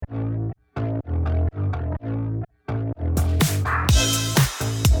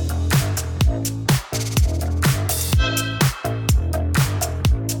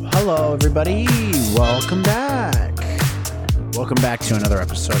Hello, everybody. Welcome back. Welcome back to another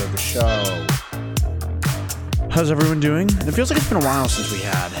episode of the show. How's everyone doing? It feels like it's been a while since we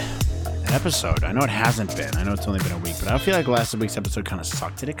had an episode. I know it hasn't been. I know it's only been a week, but I feel like last week's episode kind of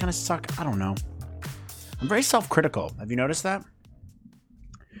sucked. Did it kind of suck? I don't know. I'm very self-critical. Have you noticed that?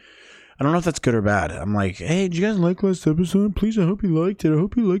 I don't know if that's good or bad. I'm like, hey, did you guys like last episode? Please, I hope you liked it. I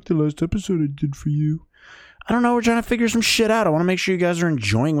hope you liked the last episode I did for you. I don't know. We're trying to figure some shit out. I want to make sure you guys are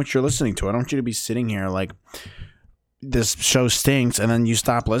enjoying what you're listening to. I don't want you to be sitting here like this show stinks and then you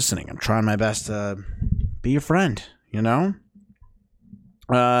stop listening. I'm trying my best to be your friend, you know?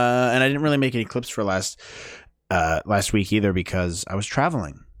 And I didn't really make any clips for last week either because I was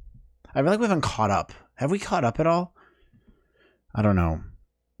traveling. I feel like we haven't caught up. Have we caught up at all? I don't know.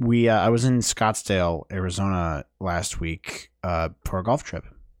 I was in Scottsdale, Arizona last week for a golf trip.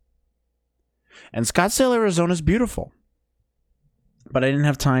 And Scottsdale, Arizona is beautiful. But I didn't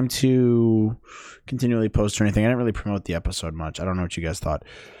have time to continually post or anything. I didn't really promote the episode much. I don't know what you guys thought.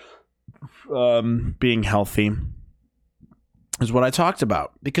 Being healthy is what I talked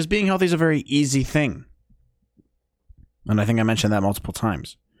about. Because being healthy is a very easy thing. And I think I mentioned that multiple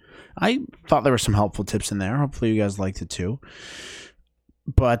times. I thought there were some helpful tips in there. Hopefully you guys liked it too.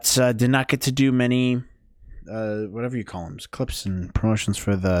 But did not get to do many, whatever you call them, clips and promotions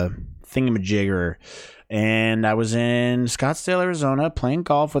for the thingamajigger. And I was in Scottsdale, Arizona, playing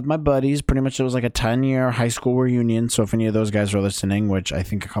golf with my buddies. Pretty much it was like a 10-year high school reunion. So if any of those guys are listening, which I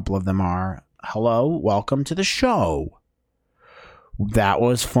think a couple of them are, hello, welcome to the show. That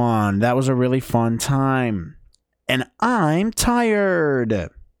was fun. That was a really fun time. And I'm tired.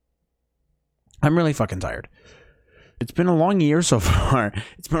 I'm really fucking tired. It's been a long year so far.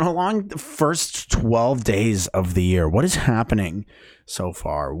 It's been a long first 12 days of the year. What is happening so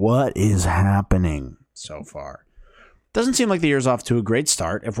far? What is happening so far? Doesn't seem like the year's off to a great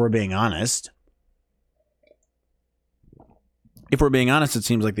start, if we're being honest. If we're being honest, it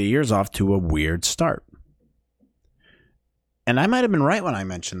seems like the year's off to a weird start. And I might have been right when I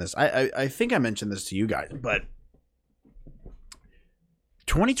mentioned this. I think I mentioned this to you guys, but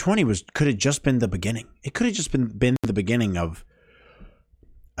 2020 could have just been the beginning. It could have just been the beginning of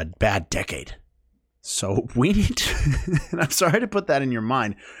a bad decade. So we need to, and I'm sorry to put that in your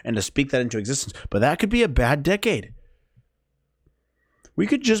mind and to speak that into existence, but that could be a bad decade. We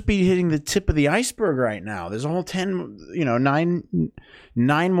could just be hitting the tip of the iceberg right now. There's a whole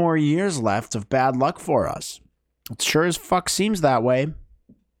 9 more years left of bad luck for us. It sure as fuck seems that way.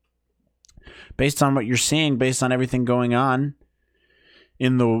 Based on what you're seeing, based on everything going on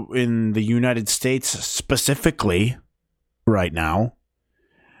in the United States specifically right now,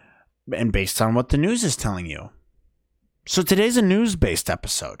 and based on what the news is telling you. So today's a news-based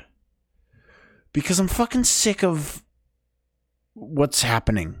episode because I'm fucking sick of what's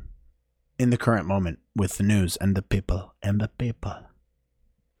happening in the current moment with the news and the people. I'm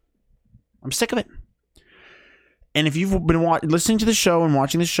sick of it. And if you've been listening to the show and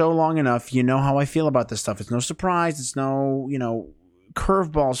watching the show long enough, you know how I feel about this stuff. It's no surprise. It's no,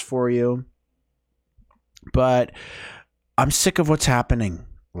 curveballs for you. But I'm sick of what's happening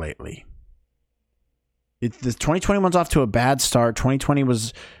lately. The 2021's off to a bad start. 2020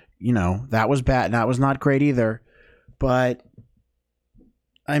 was, that was bad. And that was not great either. But,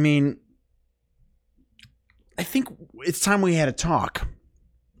 I mean, I think it's time we had a talk.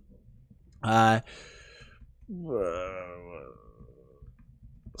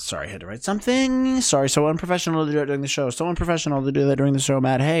 Sorry, I had to write something. Sorry, so unprofessional to do it during the show. So unprofessional to do that during the show,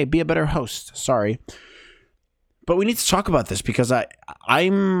 Matt. Hey, be a better host. Sorry. But we need to talk about this because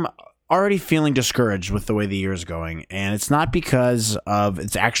I'm already feeling discouraged with the way the year is going. And it's not because of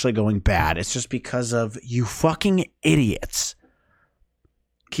it's actually going bad. It's just because of you fucking idiots.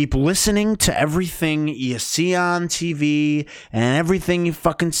 Keep listening to everything you see on TV and everything you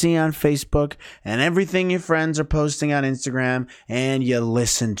fucking see on Facebook and everything your friends are posting on Instagram, and you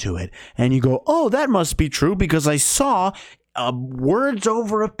listen to it and you go, oh, that must be true because I saw words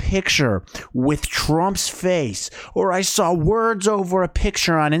over a picture with Trump's face, or I saw words over a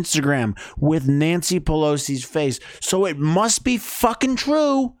picture on Instagram with Nancy Pelosi's face. So it must be fucking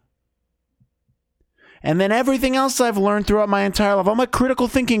true. And then everything else I've learned throughout my entire life, all my critical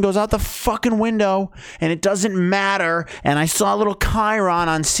thinking goes out the fucking window, and it doesn't matter. And I saw a little chyron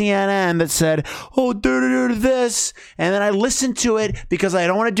on CNN that said, oh, this. And then I listened to it because I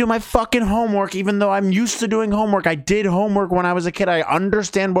don't want to do my fucking homework, even though I'm used to doing homework. I did homework when I was a kid. I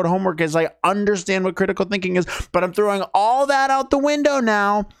understand what homework is. I understand what critical thinking is. But I'm throwing all that out the window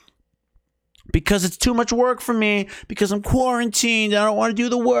now because it's too much work for me, because I'm quarantined. I don't want to do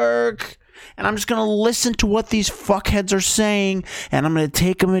the work. And I'm just going to listen to what these fuckheads are saying, and I'm going to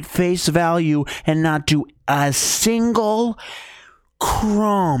take them at face value and not do a single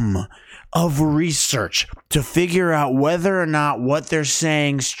crumb of research to figure out whether or not what they're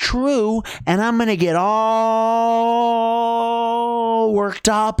saying is true, and I'm going to get all worked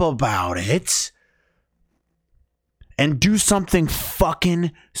up about it and do something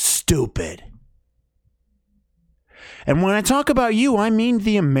fucking stupid. And when I talk about you, I mean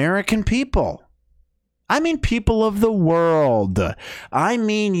the American people. I mean people of the world. I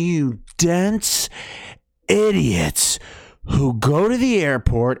mean you dense idiots who go to the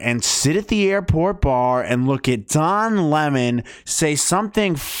airport and sit at the airport bar and look at Don Lemon say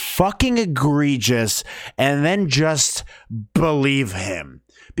something fucking egregious and then just believe him.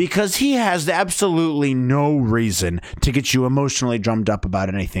 Because he has absolutely no reason to get you emotionally drummed up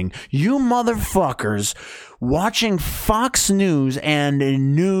about anything. You motherfuckers watching Fox News and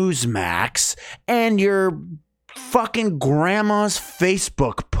Newsmax and your fucking grandma's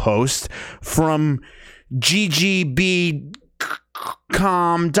Facebook post from ggb.com.org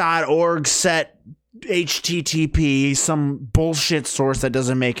set HTTP, some bullshit source that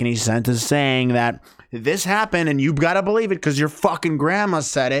doesn't make any sense, is saying that this happened and you've got to believe it because your fucking grandma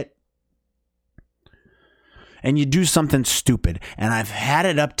said it. And you do something stupid. And I've had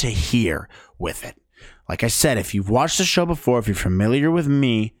it up to here with it. Like I said, if you've watched the show before, if you're familiar with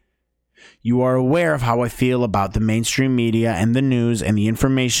me, you are aware of how I feel about the mainstream media and the news and the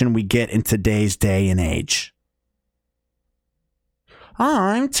information we get in today's day and age.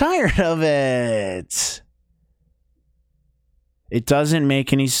 I'm tired of it. It doesn't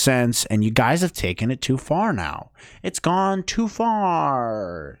make any sense, and you guys have taken it too far now. It's gone too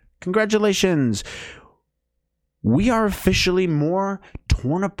far. Congratulations. We are officially more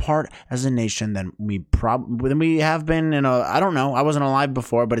torn apart as a nation than we have been in I don't know, I wasn't alive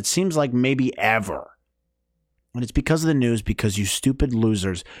before, but it seems like maybe ever. And it's because of the news, because you stupid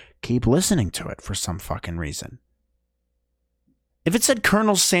losers keep listening to it for some fucking reason. If it said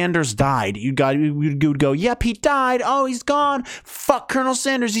Colonel Sanders died, you would go, yep, he died. Oh, he's gone. Fuck Colonel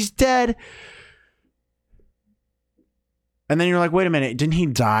Sanders. He's dead. And then you're like, wait a minute. Didn't he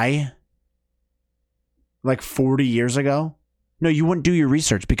die like 40 years ago? No, you wouldn't do your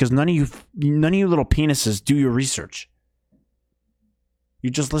research because none of you little penises do your research.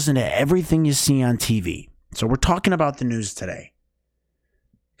 You just listen to everything you see on TV. So we're talking about the news today.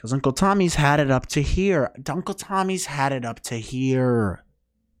 Because Uncle Tommy's had it up to here. Uncle Tommy's had it up to here.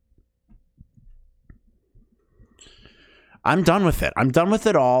 I'm done with it. I'm done with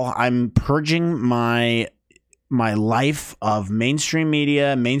it all. I'm purging my life of mainstream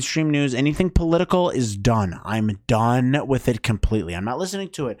media, mainstream news, anything political is done. I'm done with it completely. I'm not listening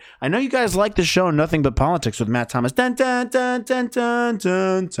to it. I know you guys like the show Nothing But Politics with Matt Thomas. Dun, dun, dun, dun, dun,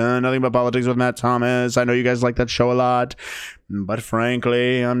 dun, dun. Nothing But Politics with Matt Thomas. I know you guys like that show a lot. But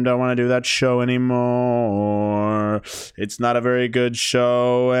frankly, I don't want to do that show anymore. It's not a very good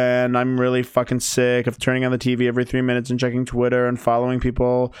show, and I'm really fucking sick of turning on the TV every 3 minutes and checking Twitter and following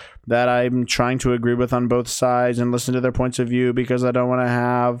people that I'm trying to agree with on both sides and listen to their points of view because I don't want to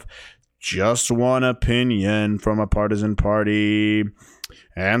have just one opinion from a partisan party.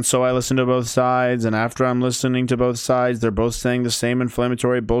 And so I listen to both sides, and after I'm listening to both sides, they're both saying the same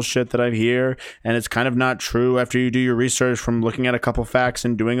inflammatory bullshit that I hear, and it's kind of not true after you do your research from looking at a couple facts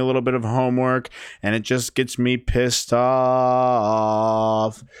and doing a little bit of homework, and it just gets me pissed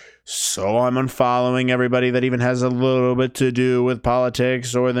off. So I'm unfollowing everybody that even has a little bit to do with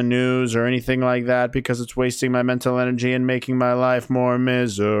politics or the news or anything like that because it's wasting my mental energy and making my life more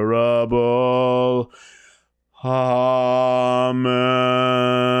miserable. Amen.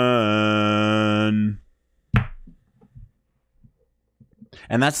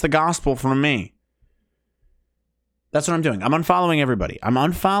 And that's the gospel from me. That's what I'm doing. I'm unfollowing everybody. I'm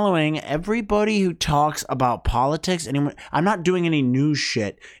unfollowing everybody who talks about politics. I'm not doing any news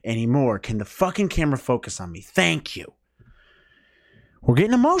shit anymore. Can the fucking camera focus on me? Thank you. We're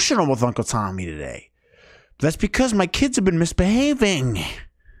getting emotional with Uncle Tommy today. That's because my kids have been misbehaving.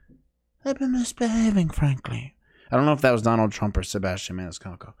 They've been misbehaving, frankly. I don't know if that was Donald Trump or Sebastian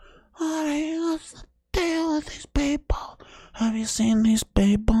Maniscalco. What's the deal with these people? Have you seen these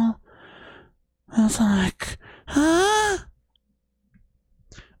people? I was like, huh?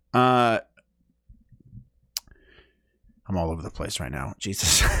 I'm all over the place right now.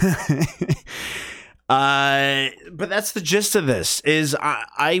 Jesus. But that's the gist of this. Is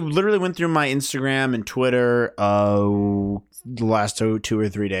I literally went through my Instagram and Twitter the last 2 or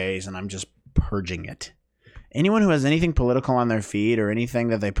 3 days, and I'm just purging it. Anyone who has anything political on their feed or anything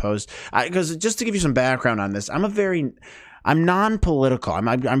that they post, because just to give you some background on this, I'm a very I'm non-political.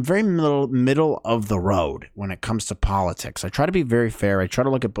 I'm very middle of the road when it comes to politics. I try to be very fair. I try to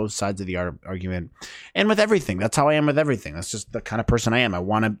look at both sides of the argument, and with everything. That's how I am with everything. That's just the kind of person I am. I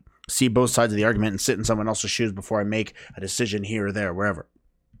want to see both sides of the argument and sit in someone else's shoes before I make a decision here or there, wherever.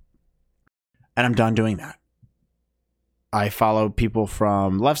 And I'm done doing that. I follow people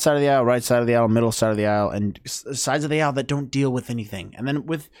from left side of the aisle, right side of the aisle, middle side of the aisle, and sides of the aisle that don't deal with anything. And then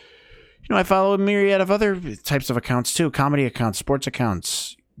with, I follow a myriad of other types of accounts too, comedy accounts, sports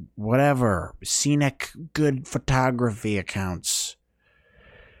accounts, whatever, scenic, good photography accounts.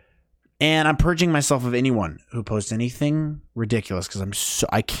 And I'm purging myself of anyone who posts anything ridiculous because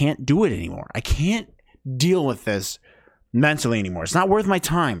I can't do it anymore. I can't deal with this mentally anymore. It's not worth my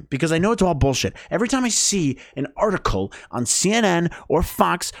time because I know it's all bullshit. Every time I see an article on CNN or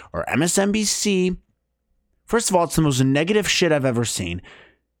Fox or MSNBC, first of all, it's the most negative shit I've ever seen.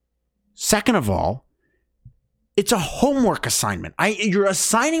 Second of all, it's a homework assignment. You're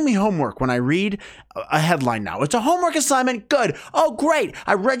assigning me homework when I read a headline now. It's a homework assignment. Good. Oh, great.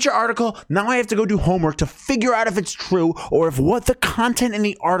 I read your article. Now I have to go do homework to figure out if it's true or if what the content in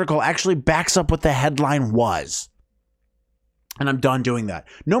the article actually backs up what the headline was. And I'm done doing that.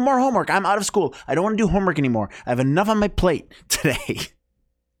 No more homework. I'm out of school. I don't want to do homework anymore. I have enough on my plate today.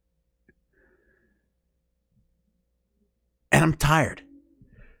 And I'm tired.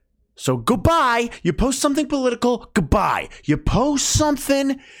 So goodbye. You post something political, goodbye. You post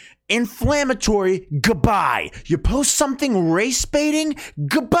something inflammatory, goodbye. You post something race baiting,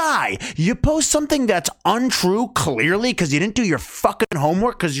 goodbye. You post something that's untrue, clearly, because you didn't do your fucking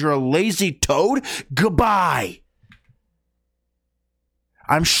homework because you're a lazy toad, goodbye.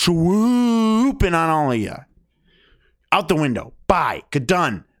 I'm swooping on all of you. Out the window. Bye. Good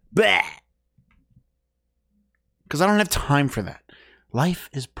done. Bleh. Because I don't have time for that. Life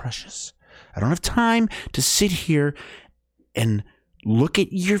is precious. I don't have time to sit here and look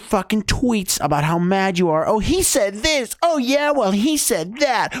at your fucking tweets about how mad you are. Oh, he said this. Oh, yeah, well, he said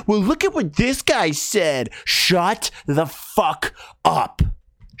that. Well, look at what this guy said. Shut the fuck up.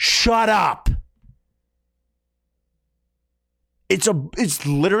 Shut up. It's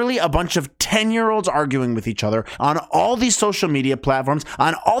literally a bunch of 10-year-olds arguing with each other on all these social media platforms,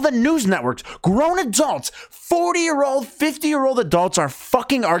 on all the news networks. Grown adults, 40-year-old, 50-year-old adults are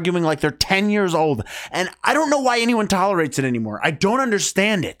fucking arguing like they're 10 years old. And I don't know why anyone tolerates it anymore. I don't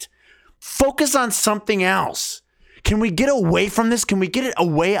understand it. Focus on something else. Can we get away from this? Can we get it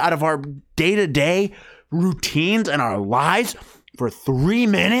away out of our day-to-day routines and our lives for 3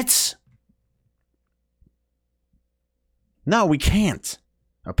 minutes? No, we can't,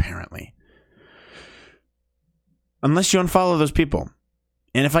 apparently. Unless you unfollow those people.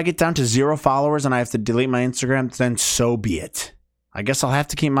 And if I get down to 0 followers and I have to delete my Instagram, then so be it. I guess I'll have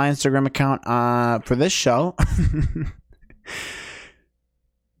to keep my Instagram account for this show.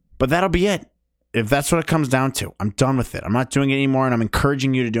 But that'll be it. If that's what it comes down to, I'm done with it. I'm not doing it anymore, and I'm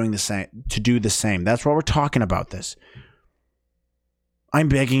encouraging you to do the same. That's why we're talking about this. I'm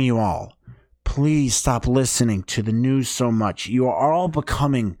begging you all. Please stop listening to the news so much. You are all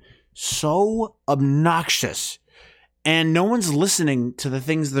becoming so obnoxious. And no one's listening to the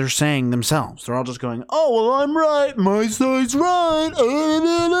things they're saying themselves. They're all just going, oh, well, I'm right. My side's right.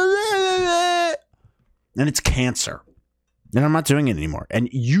 And it's cancer. And I'm not doing it anymore. And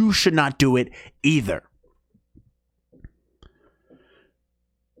you should not do it either.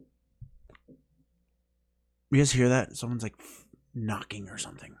 You guys hear that? Someone's like knocking or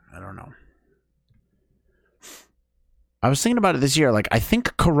something. I don't know. I was thinking about it this year. Like, I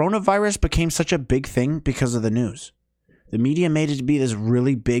think coronavirus became such a big thing because of the news. The media made it to be this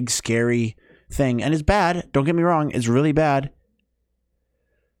really big, scary thing. And it's bad. Don't get me wrong. It's really bad.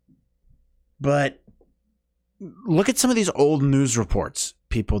 But look at some of these old news reports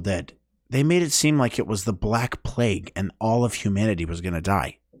people did. They made it seem like it was the Black Plague and all of humanity was going to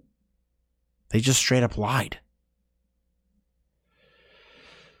die. They just straight up lied.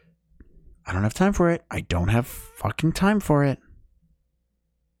 I don't have time for it. I don't have fucking time for it.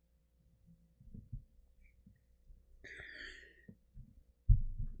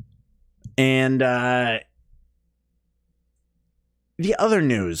 And the other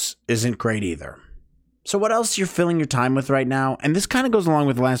news isn't great either. So what else you're filling your time with right now? And this kind of goes along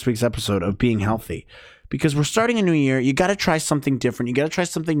with last week's episode of being healthy. Because we're starting a new year. You got to try something different. You got to try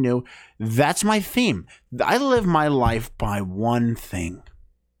something new. That's my theme. I live my life by one thing.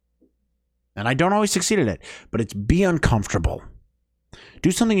 And I don't always succeed at it, but it's be uncomfortable.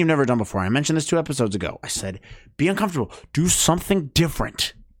 Do something you've never done before. I mentioned this 2 episodes ago. I said, be uncomfortable. Do something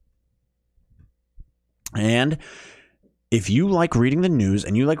different. And if you like reading the news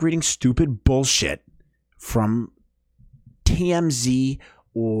and you like reading stupid bullshit from TMZ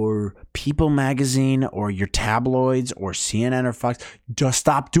or People Magazine or your tabloids or CNN or Fox, just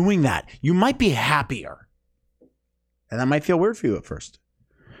stop doing that. You might be happier. And that might feel weird for you at first.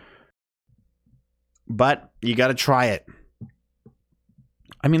 But you got to try it.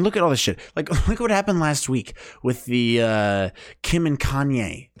 I mean, look at all this shit. Like, look what happened last week with the Kim and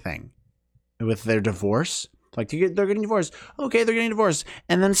Kanye thing. With their divorce. Like, they're getting divorced. Okay, they're getting divorced.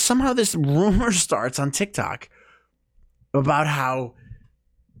 And then somehow this rumor starts on TikTok about how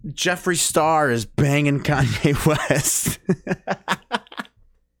Jeffree Star is banging Kanye West.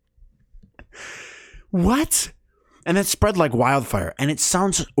 What? And it spread like wildfire. And it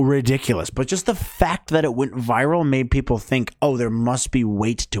sounds ridiculous. But just the fact that it went viral made people think, oh, there must be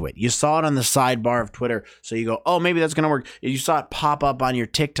weight to it. You saw it on the sidebar of Twitter. So you go, oh, maybe that's going to work. You saw it pop up on your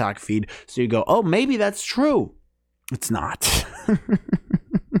TikTok feed. So you go, oh, maybe that's true. It's not.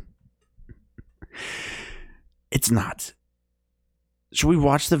 It's not. Should we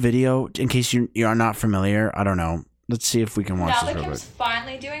watch the video in case you are not familiar? I don't know. Let's see if we can watch now this. Now that Kim's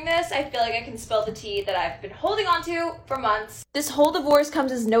finally doing this, I feel like I can spill the tea that I've been holding on to for months. This whole divorce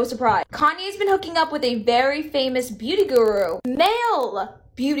comes as no surprise. Kanye's been hooking up with a very famous beauty guru. Male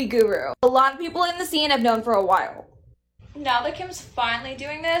beauty guru. A lot of people in the scene have known for a while. Now that Kim's finally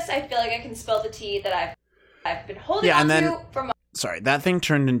doing this, I feel like I can spill the tea that I've been holding on to for months. Sorry, that thing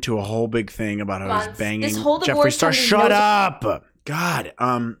turned into a whole big thing about how he's banging this whole divorce Jeffree Star. Shut up! God,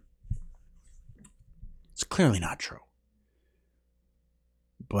 it's clearly not true.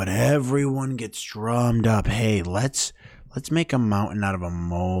 But everyone gets drummed up. Hey, let's make a mountain out of a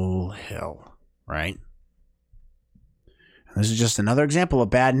molehill, right? And this is just another example of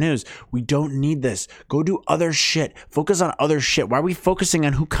bad news. We don't need this. Go do other shit. Focus on other shit. Why are we focusing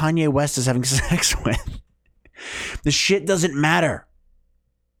on who Kanye West is having sex with? The shit doesn't matter.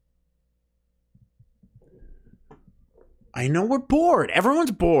 I know we're bored.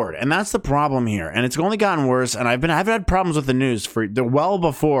 Everyone's bored, and that's the problem here. And it's only gotten worse. And I've had problems with the news for well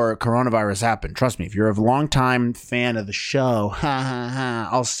before coronavirus happened. Trust me, if you're a longtime fan of the show,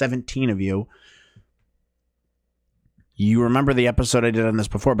 all 17 of you, you remember the episode I did on this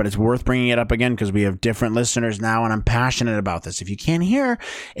before. But it's worth bringing it up again because we have different listeners now, and I'm passionate about this. If you can't hear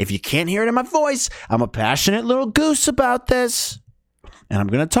it in my voice, I'm a passionate little goose about this. And I'm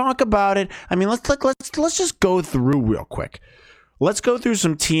going to talk about it. I mean, let's just go through real quick. Let's go through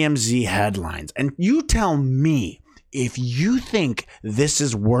some TMZ headlines. And you tell me if you think this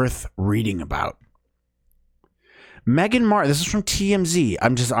is worth reading about. Meghan Markle, this is from TMZ.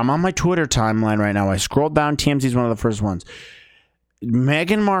 I'm on my Twitter timeline right now. I scrolled down. TMZ is one of the first ones.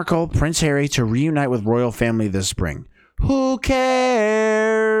 Meghan Markle, Prince Harry to reunite with royal family this spring. Who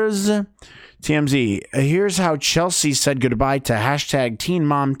cares? TMZ, here's how Chelsea said goodbye to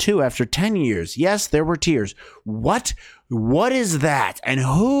 #TeenMom2 after 10 years. Yes, there were tears. What? What is that? And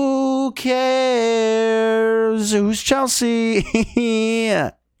who cares? Who's Chelsea?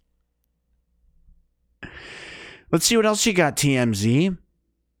 Let's see what else you got, TMZ.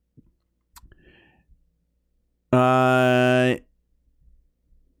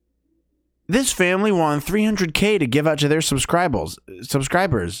 This family won $300K to give out to their subscribers.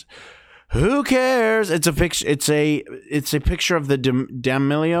 Who cares? It's a picture. It's a picture of the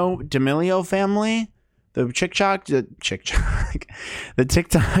D'Amelio family, the the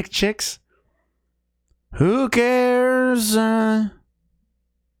TikTok chicks. Who cares? Aaron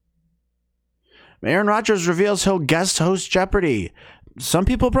Rodgers reveals he'll guest host Jeopardy. Some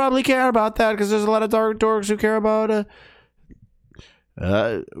people probably care about that because there's a lot of dark dorks who care about.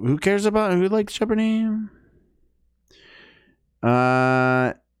 Who cares about who likes Jeopardy?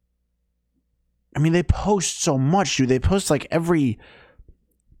 I mean, they post so much, dude. They post like every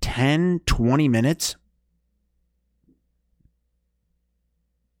 10, 20 minutes.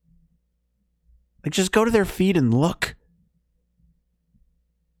 Like, just go to their feed and look.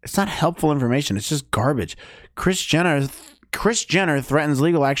 It's not helpful information. It's just garbage. Kris Jenner threatens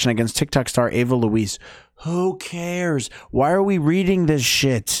legal action against TikTok star Ava Louise. Who cares? Why are we reading this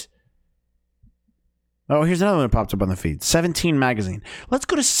shit? Oh, here's another one that popped up on the feed. 17 Magazine. Let's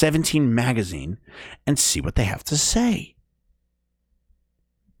go to 17 Magazine and see what they have to say.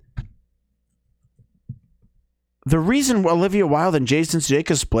 The reason Olivia Wilde and Jason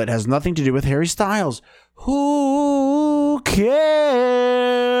Sudeikis split has nothing to do with Harry Styles. Who cares?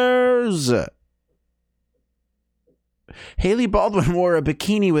 Hailey Baldwin wore a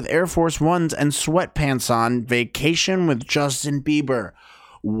bikini with Air Force Ones and sweatpants on vacation with Justin Bieber.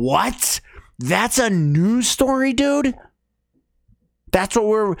 What? That's a news story, dude? That's what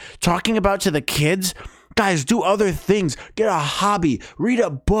we're talking about to the kids? Guys, do other things. Get a hobby. Read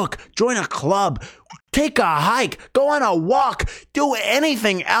a book. Join a club. Take a hike. Go on a walk. Do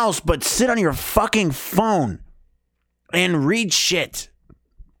anything else but sit on your fucking phone and read shit.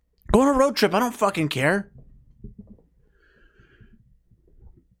 Go on a road trip. I don't fucking care.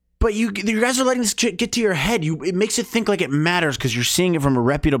 But you guys are letting this shit get to your head. It makes it think like it matters because you're seeing it from a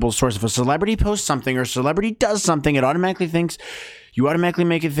reputable source. If a celebrity posts something or a celebrity does something, you automatically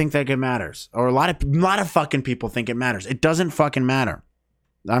make it think that it matters. Or a lot of fucking people think it matters. It doesn't fucking matter.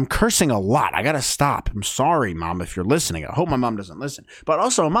 I'm cursing a lot. I gotta stop. I'm sorry, Mom, if you're listening. I hope my mom doesn't listen. But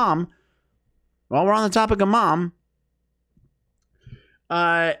also, Mom, while we're on the topic of Mom,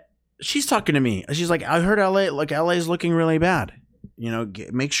 she's talking to me. She's like, I heard LA's looking really bad. You know,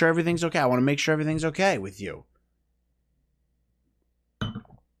 make sure everything's okay. I want to make sure everything's okay with you.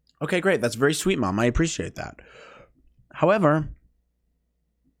 Okay, great. That's very sweet, Mom. I appreciate that. However,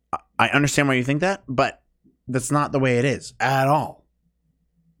 I understand why you think that, but that's not the way it is at all.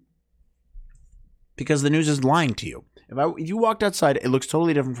 Because the news is lying to you. If you walked outside, it looks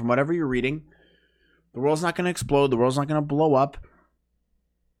totally different from whatever you're reading. The world's not going to explode. The world's not going to blow up.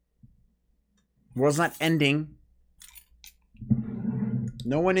 The world's not ending.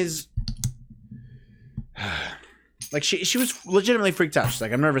 No one is like she was legitimately freaked out. She's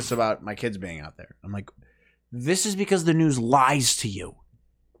like, I'm nervous about my kids being out there. I'm like, this is because the news lies to you.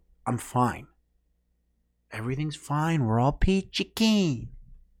 I'm fine. Everything's fine. We're all peachy keen.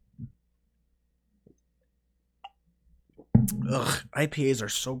 Ugh, IPAs are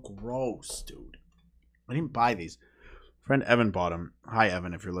so gross, dude. I didn't buy these. Friend Evan bought them. Hi,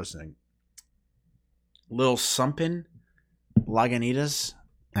 Evan, if you're listening. Little Sumpin Lagunitas.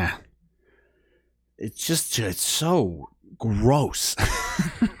 It's so gross.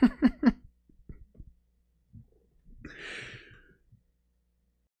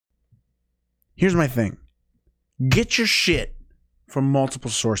 Here's my thing. Get your shit from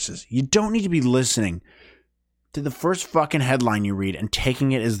multiple sources. You don't need to be listening to the first fucking headline you read and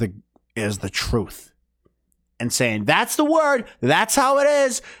taking it as the truth. And saying, that's the word, that's how it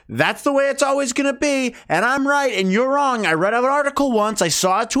is, that's the way it's always going to be, and I'm right and you're wrong. I read an article once, I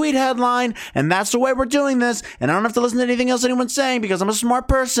saw a tweet headline, and that's the way we're doing this, and I don't have to listen to anything else anyone's saying because I'm a smart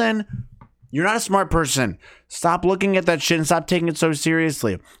person. You're not a smart person. Stop looking at that shit and stop taking it so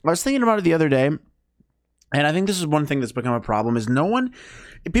seriously. I was thinking about it the other day, and I think this is one thing that's become a problem, is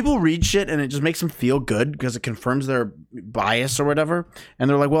people read shit and it just makes them feel good because it confirms their bias or whatever. And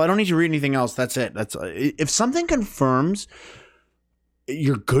they're like, well, I don't need to read anything else. That's it. If something confirms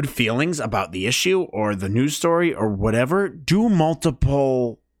your good feelings about the issue or the news story or whatever, read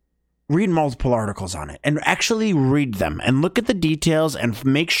multiple articles on it and actually read them and look at the details and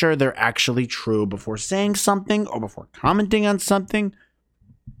make sure they're actually true before saying something or before commenting on something.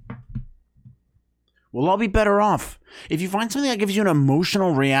 We'll all be better off. If you find something that gives you an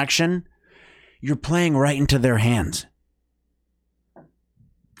emotional reaction, you're playing right into their hands.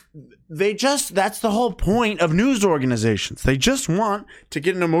 That's the whole point of news organizations. They just want to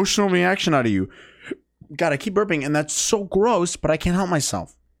get an emotional reaction out of you. God, I keep burping, and that's so gross, but I can't help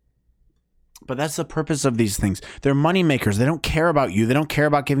myself. But that's the purpose of these things. They're money makers. They don't care about you. They don't care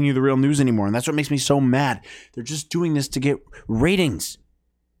about giving you the real news anymore, and that's what makes me so mad. They're just doing this to get ratings.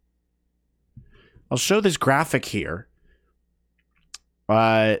 I'll show this graphic here.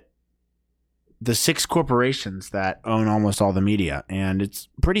 The 6 corporations that own almost all the media, and it's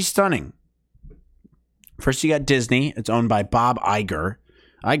pretty stunning. First, you got Disney. It's owned by Bob Iger.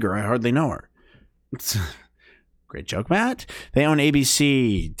 Iger, I hardly know her. It's great joke, Matt. They own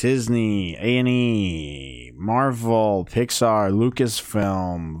ABC, Disney, A&E, Marvel, Pixar,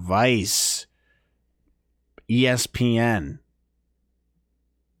 Lucasfilm, Vice, ESPN.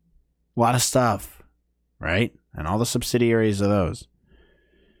 A lot of stuff. Right? And all the subsidiaries of those.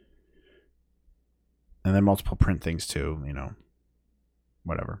 And then multiple print things too,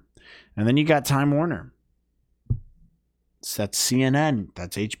 whatever. And then you got Time Warner. That's CNN.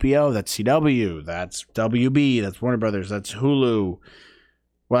 That's HBO. That's CW. That's WB. That's Warner Brothers. That's Hulu.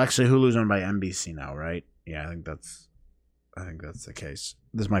 Well, actually, Hulu's owned by NBC now, right? Yeah, I think that's the case.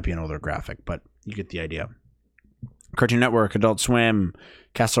 This might be an older graphic, but you get the idea. Cartoon Network, Adult Swim,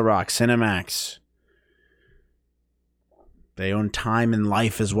 Castle Rock, Cinemax. They own Time and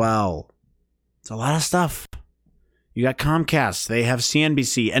Life as well. It's a lot of stuff. You got Comcast. They have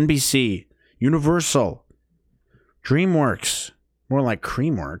CNBC, NBC, Universal, DreamWorks. More like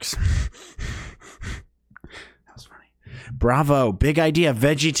Creamworks. That was funny. Bravo, Big Idea,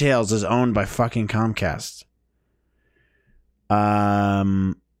 VeggieTales is owned by fucking Comcast.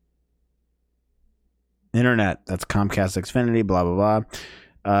 Internet, that's Comcast Xfinity, blah, blah,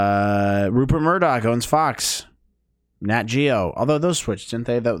 blah. Rupert Murdoch owns Fox. Nat Geo, although those switched, didn't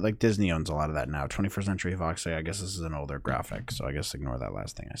they? That, like, Disney owns a lot of that now. 21st Century Fox, I guess this is an older graphic, so I guess ignore that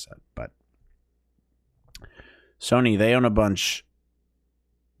last thing I said. But Sony, they own a bunch.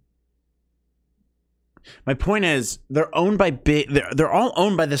 My point is, they're owned by they're all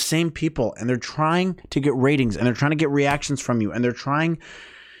owned by the same people, and they're trying to get ratings, and they're trying to get reactions from you, and they're trying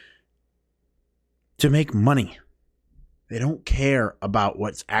to make money. They don't care about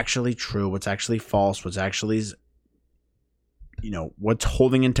what's actually true, what's actually false, what's actually, what's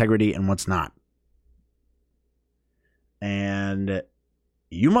holding integrity and what's not. And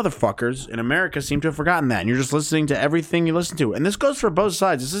you motherfuckers in America seem to have forgotten that, and you're just listening to everything you listen to. And this goes for both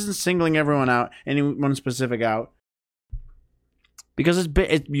sides. This isn't singling everyone out, anyone specific out, because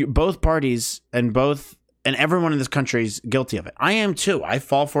both parties and everyone in this country is guilty of it. I am too. I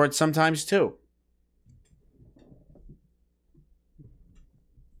fall for it sometimes too.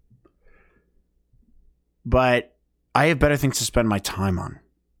 But I have better things to spend my time on.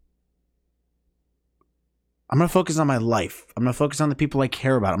 I'm going to focus on my life. I'm going to focus on the people I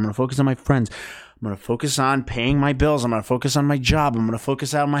care about. I'm going to focus on my friends. I'm going to focus on paying my bills. I'm going to focus on my job. I'm going to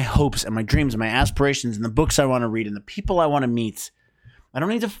focus on my hopes and my dreams and my aspirations and the books I want to read and the people I want to meet. I don't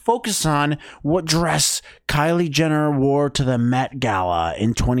need to focus on what dress Kylie Jenner wore to the Met Gala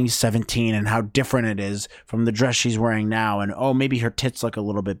in 2017 and how different it is from the dress she's wearing now. And, maybe her tits look a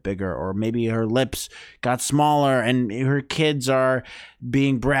little bit bigger, or maybe her lips got smaller and her kids are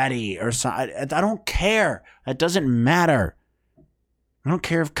being bratty or something. I don't care. That doesn't matter. I don't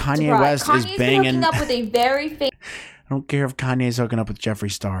care if Kanye West is banging. Up with a very I don't care if Kanye's hooking up with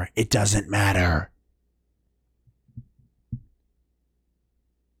Jeffree Star. It doesn't matter.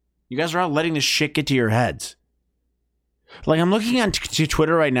 You guys are all letting this shit get to your heads. Like, I'm looking on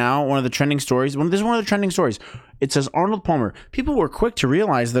Twitter right now, one of the trending stories. This is one of the trending stories. It says Arnold Palmer. People were quick to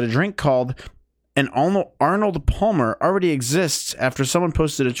realize that a drink called an Arnold Palmer already exists after someone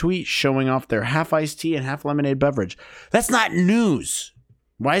posted a tweet showing off their half iced tea and half lemonade beverage. That's not news.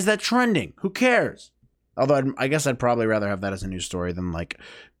 Why is that trending? Who cares? Although I guess I'd probably rather have that as a news story than, like,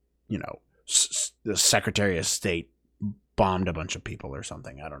 the Secretary of State bombed a bunch of people or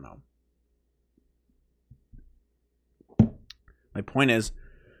something. I don't know. My point is,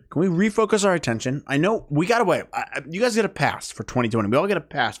 can we refocus our attention? I know we got away. You guys get a pass for 2020. We all get a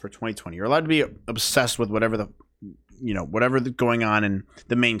pass for 2020. You're allowed to be obsessed with whatever's going on in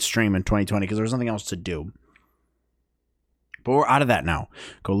the mainstream in 2020 because there's nothing else to do. But we're out of that now.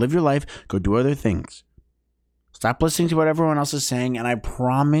 Go live your life. Go do other things. Stop listening to what everyone else is saying, and I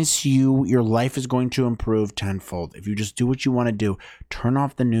promise you, your life is going to improve tenfold. If you just do what you want to do, turn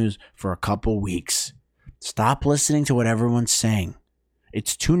off the news for a couple weeks. Stop listening to what everyone's saying.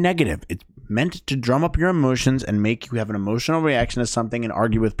 It's too negative. It's meant to drum up your emotions and make you have an emotional reaction to something and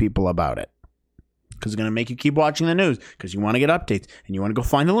argue with people about it. Because it's going to make you keep watching the news because you want to get updates and you want to go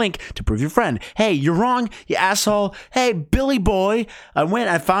find the link to prove your friend. Hey, you're wrong, you asshole. Hey, Billy boy,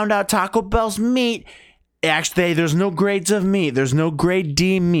 I found out Taco Bell's meat. Actually, there's no grades of meat. There's no grade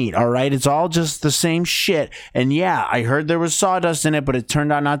D meat, all right? It's all just the same shit. And yeah, I heard there was sawdust in it, but it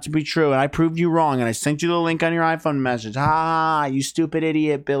turned out not to be true. And I proved you wrong, and I sent you the link on your iPhone message. Ha, you stupid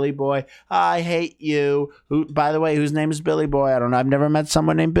idiot, Billy Boy. I hate you. Who, by the way, whose name is Billy Boy? I don't know. I've never met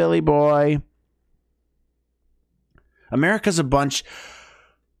someone named Billy Boy. America's a bunch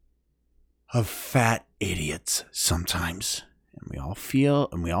of fat idiots sometimes. And we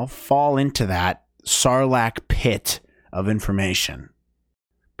all fall into that Sarlacc pit of information.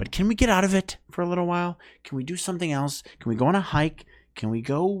 But can we get out of it for a little while? Can we do something else? Can we go on a hike? Can we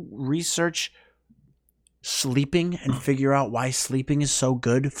go research sleeping and figure out why sleeping is so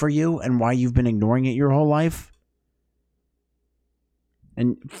good for you and why you've been ignoring it your whole life?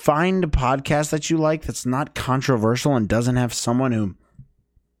 And find a podcast that you like that's not controversial and doesn't have someone who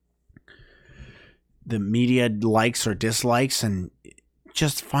the media likes or dislikes, and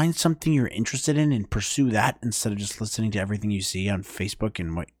just find something you're interested in and pursue that instead of just listening to everything you see on Facebook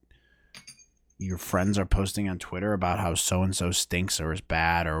and what your friends are posting on Twitter about how so-and-so stinks or is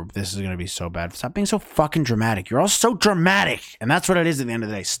bad or this is going to be so bad. Stop being so fucking dramatic. You're all so dramatic. And that's what it is at the end of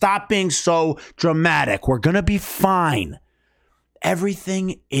the day. Stop being so dramatic. We're going to be fine.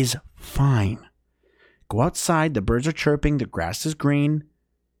 Everything is fine. Go outside. The birds are chirping. The grass is green.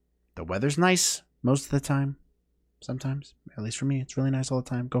 The weather's nice most of the time. Sometimes, at least for me, it's really nice all the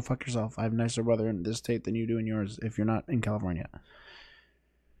time. Go fuck yourself. I have nicer weather in this state than you do in yours if you're not in California.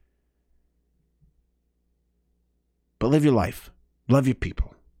 But live your life. Love your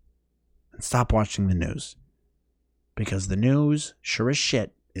people. And stop watching the news. Because the news, sure as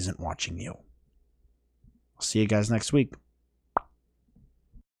shit, isn't watching you. I'll see you guys next week.